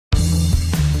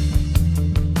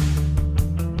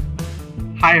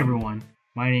Hi everyone,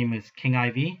 my name is King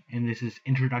Ivy, and this is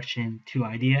Introduction to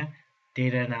IDEA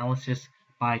Data Analysis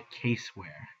by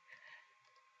Caseware.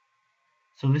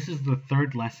 So this is the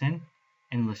third lesson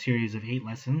in the series of 8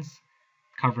 lessons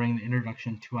covering the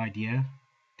Introduction to IDEA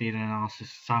Data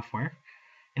Analysis software.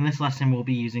 In this lesson, we'll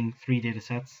be using 3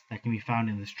 datasets that can be found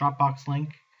in this Dropbox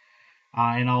link,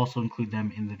 and I'll also include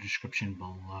them in the description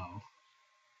below.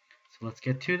 So let's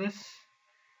get to this.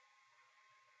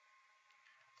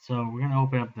 So we're going to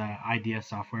open up the IDEA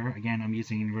software. Again, I'm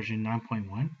using version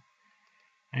 9.1.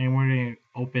 And we're going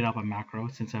to open up a macro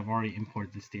since I've already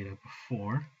imported this data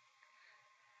before.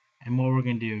 And what we're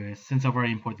going to do is, since I've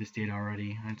already imported this data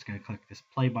already, I'm just going to click this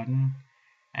play button.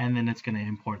 And then it's going to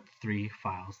import the 3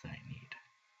 files that I need.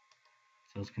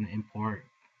 So it's going to import,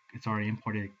 it's already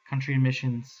imported country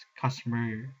admissions,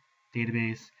 customer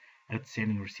database,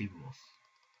 outstanding receivables.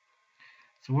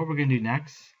 So what we're going to do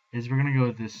next is we're going to go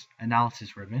with this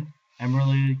analysis ribbon. I'm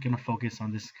really going to focus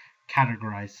on this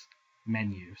categorize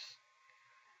menus.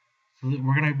 So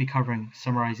we're going to be covering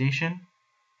summarization,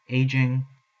 aging,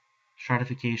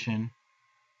 stratification,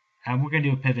 and we're going to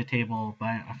do a pivot table, but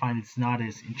I find it's not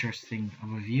as interesting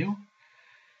of a view.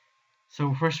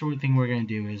 So first thing we're going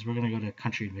to do is we're going to go to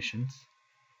country admissions.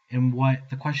 And what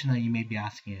the question that you may be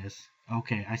asking is,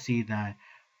 okay, I see that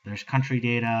there's country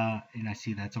data, and I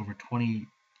see that's over 20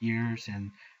 years,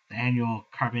 and the annual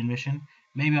carbon emission.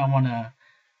 Maybe I want to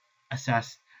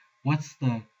assess what's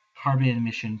the carbon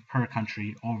emission per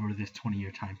country over this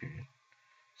 20-year time period.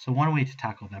 So one way to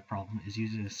tackle that problem is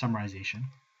using a summarization.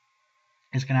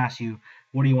 It's going to ask you,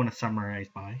 what do you want to summarize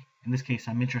by? In this case,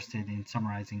 I'm interested in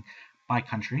summarizing by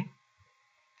country.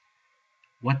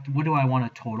 What do I want a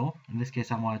total? In this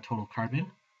case, I want a total carbon.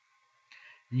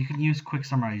 You can use quick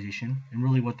summarization, and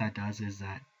really what that does is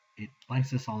that it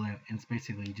blanks this all out, and it's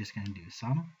basically just going to do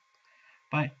sum.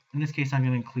 But in this case, I'm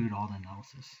going to include all the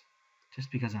analysis, just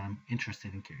because I'm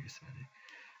interested and curious about it.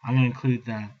 I'm going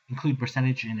to include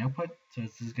percentage in output, so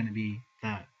this is going to be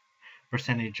the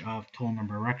percentage of total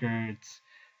number of records,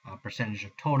 percentage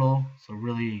of total, so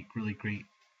really great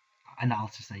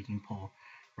analysis that you can pull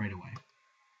right away.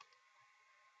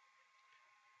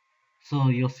 So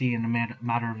you'll see in a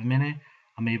matter of a minute,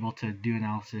 I'm able to do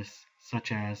analysis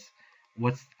such as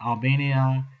what's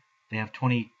Albania. They have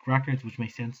 20 records, which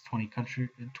makes sense,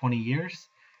 20 years.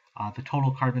 The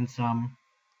total carbon sum,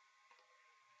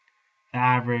 the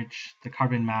average, the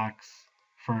carbon max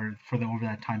for over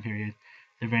that time period,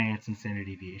 the variance and standard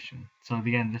deviation. So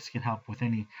again, this can help with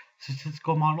any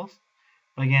statistical models.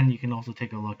 But again, you can also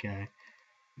take a look at,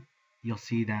 you'll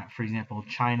see that, for example,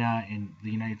 China and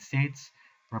the United States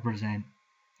represent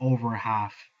over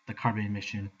half the carbon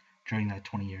emission during that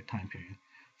 20-year time period.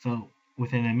 So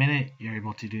within a minute, you're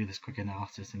able to do this quick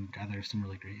analysis and gather some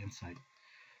really great insight.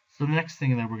 So the next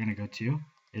thing that we're going to go to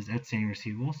is outstanding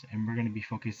receivables, and we're going to be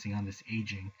focusing on this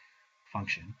aging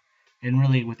function. And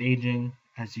really, with aging,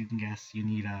 as you can guess, you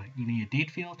need a date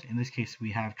field. In this case,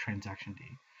 we have transaction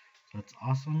date. So that's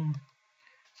awesome.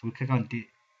 So we click on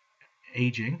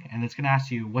aging, and it's going to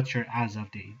ask you what's your as of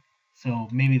date. So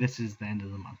maybe this is the end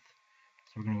of the month.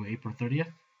 So we're going to go April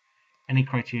 30th. Any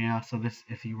criteria? So this,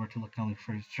 if you were to look only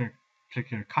for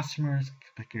particular customers,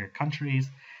 particular countries.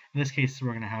 In this case, we're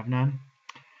going to have none.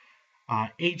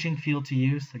 Aging field to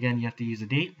use. Again, you have to use a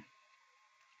date.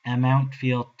 Amount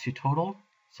field to total.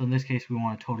 So in this case, we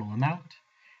want a total amount.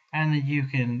 And then you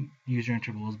can use your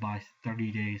intervals by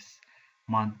 30 days,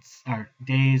 months, or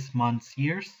days, months,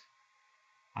 years.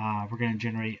 We're going to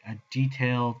generate a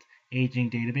detailed aging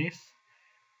database.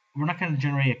 We're not going to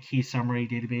generate a key summary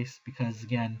database because,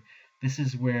 again, this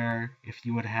is where if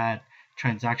you would have had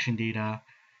transaction data,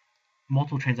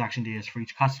 multiple transaction data for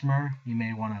each customer, you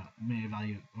may want to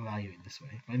evaluate this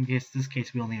way. But in this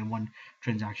case, we only have one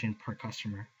transaction per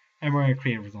customer, and we're going to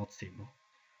create a results table.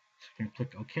 So we're going to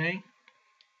click OK,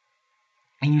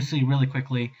 and you see really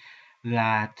quickly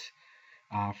that,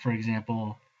 for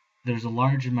example, there's a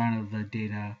large amount of the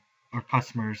data or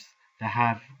customers that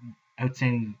have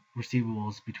outstanding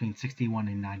receivables between 61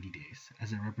 and 90 days,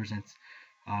 as it represents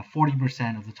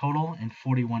 40% of the total and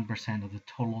 41% of the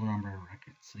total number of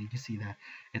records. So you can see that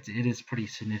it is pretty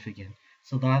significant.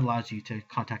 So that allows you to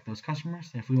contact those customers.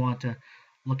 And if we want to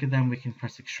look at them, we can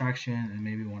press extraction, and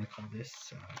maybe we want to call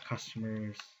this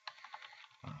customers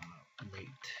late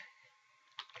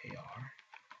AR.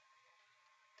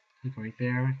 Click right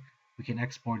there. We can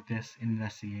export this and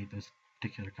investigate those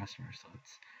particular customers. So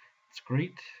it's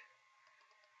great.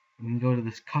 We can go to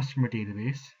this customer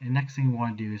database, and next thing we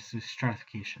want to do is this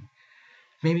stratification.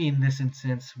 Maybe in this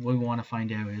instance, what we want to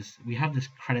find out is we have this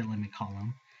credit limit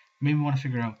column. Maybe we want to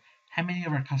figure out how many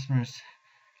of our customers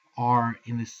are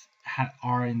in this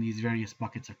are in these various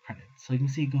buckets of credit. So you can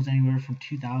see it goes anywhere from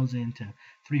 2,000 to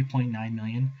 3.9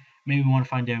 million. Maybe we want to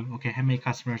find out, okay, how many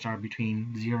customers are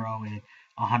between 0 and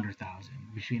 100,000,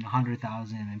 between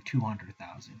 100,000 and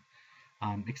 200,000,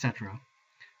 etc.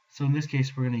 So in this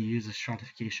case, we're going to use a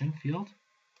stratification field.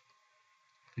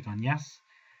 Click on yes,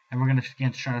 and we're going to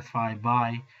again stratify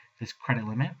by this credit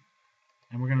limit,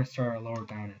 and we're going to start our lower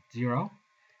bound at 0,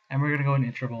 and we're going to go in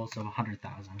intervals of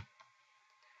 100,000.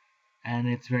 And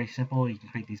it's very simple. You can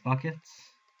create these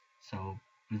buckets. So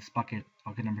this bucket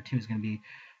number 2 is going to be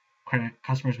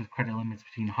customers with credit limits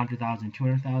between 100,000 and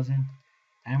 200,000,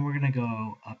 and we're going to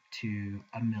go up to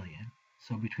a million.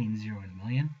 So between 0 and a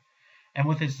million. And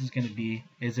what this is going to be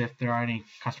is if there are any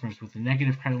customers with a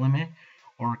negative credit limit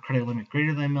or a credit limit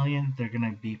greater than a million, they're going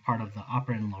to be part of the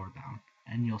upper and lower bound,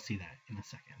 and you'll see that in a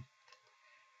second.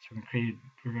 So we're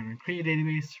going to create a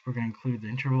database. We're going to include the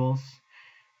intervals.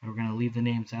 We're going to leave the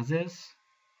names as is,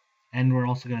 and we're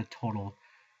also going to total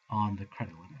on the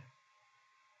credit limit.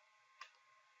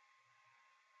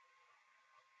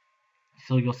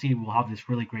 So you'll see we'll have this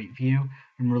really great view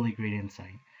and really great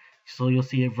insight. So you'll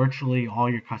see virtually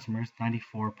all your customers,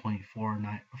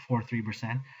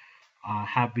 94.43%,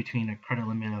 have between a credit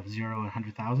limit of 0 and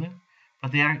 100,000,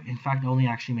 but they in fact only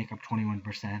actually make up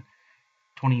 21%,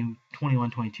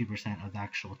 22% of the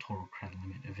actual total credit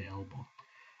limit available.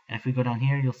 And if we go down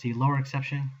here, you'll see lower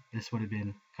exception. This would have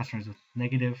been customers with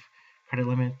negative credit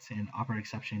limits, and upper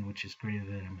exception, which is greater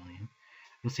than a million.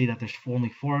 You'll see that there's only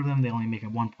 4 of them. They only make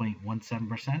up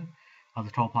 1.17% of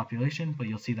the total population, but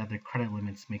you'll see that their credit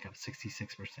limits make up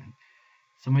 66%.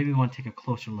 So maybe we want to take a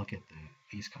closer look at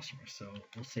these customers. So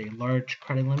we'll say large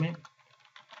credit limit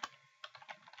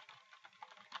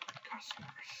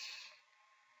customers.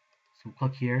 So we'll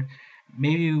click here.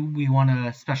 Maybe we want to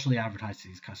especially advertise to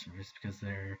these customers because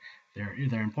they're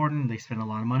important, they spend a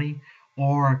lot of money,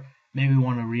 or maybe we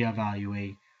want to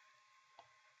reevaluate,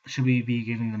 should we be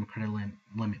giving them a credit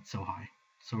limit so high?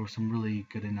 So some really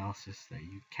good analysis that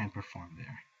you can perform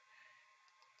there.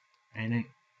 And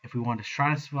if we want to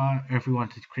stratify, or if we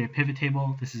want to create a pivot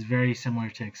table, this is very similar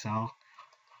to Excel.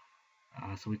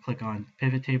 So we click on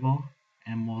pivot table,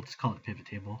 and we'll just call it pivot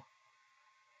table.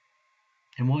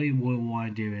 And what we want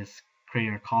to do is create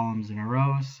our columns and our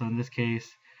rows. So in this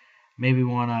case, maybe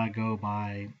we want to go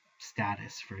by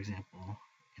status, for example,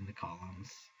 in the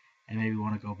columns. And maybe we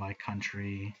want to go by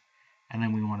country, and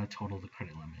then we want to total the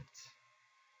credit limits.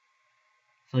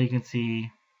 So you can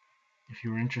see, if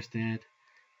you're interested,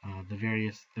 the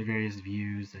various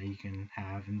views that you can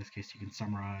have. In this case, you can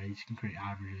summarize, you can create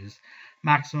averages,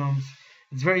 maximums.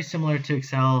 It's very similar to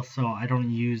Excel, so I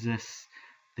don't use this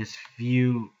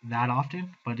view that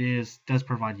often, but it does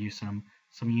provide you some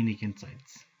unique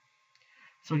insights.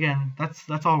 So again,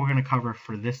 that's all we're going to cover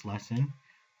for this lesson.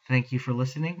 Thank you for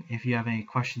listening. If you have any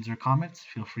questions or comments,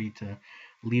 feel free to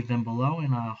leave them below,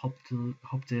 and I hope to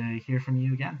hear from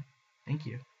you again. Thank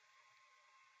you.